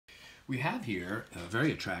We have here a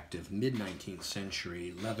very attractive mid-19th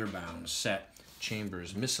century leather-bound set,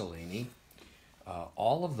 Chambers Miscellany.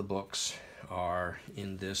 All of the books are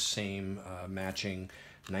in this same matching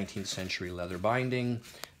 19th century leather binding.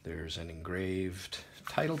 There's an engraved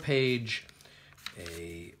title page,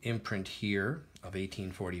 a imprint here of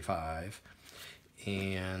 1845,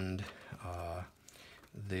 and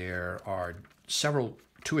there are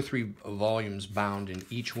two or three volumes bound in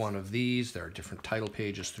each one of these. There are different title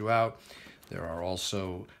pages throughout. There are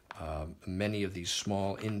also many of these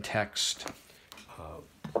small in-text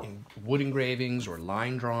wood engravings or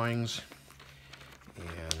line drawings.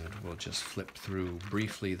 And we'll just flip through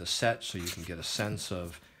briefly the set so you can get a sense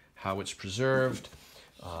of how it's preserved.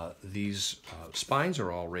 These spines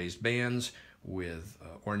are all raised bands with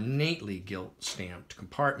ornately gilt stamped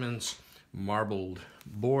compartments, marbled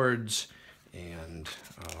boards, and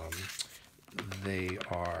they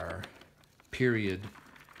are period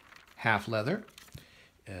half leather.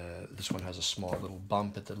 This one has a small little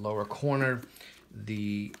bump at the lower corner.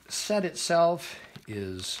 The set itself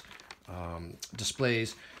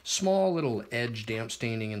displays small little edge damp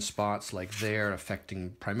staining in spots like there, affecting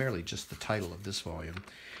primarily just the title of this volume.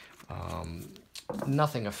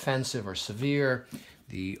 Nothing offensive or severe.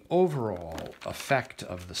 The overall effect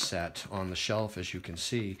of the set on the shelf, as you can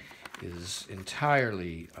see, is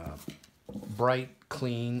entirely bright,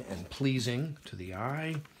 clean, and pleasing to the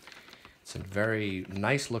eye. It's a very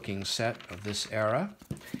nice looking set of this era.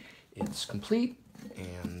 It's complete,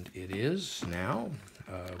 and it is now.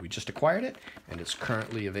 We just acquired it, and it's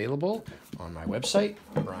currently available on my website,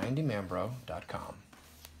 briandemambro.com.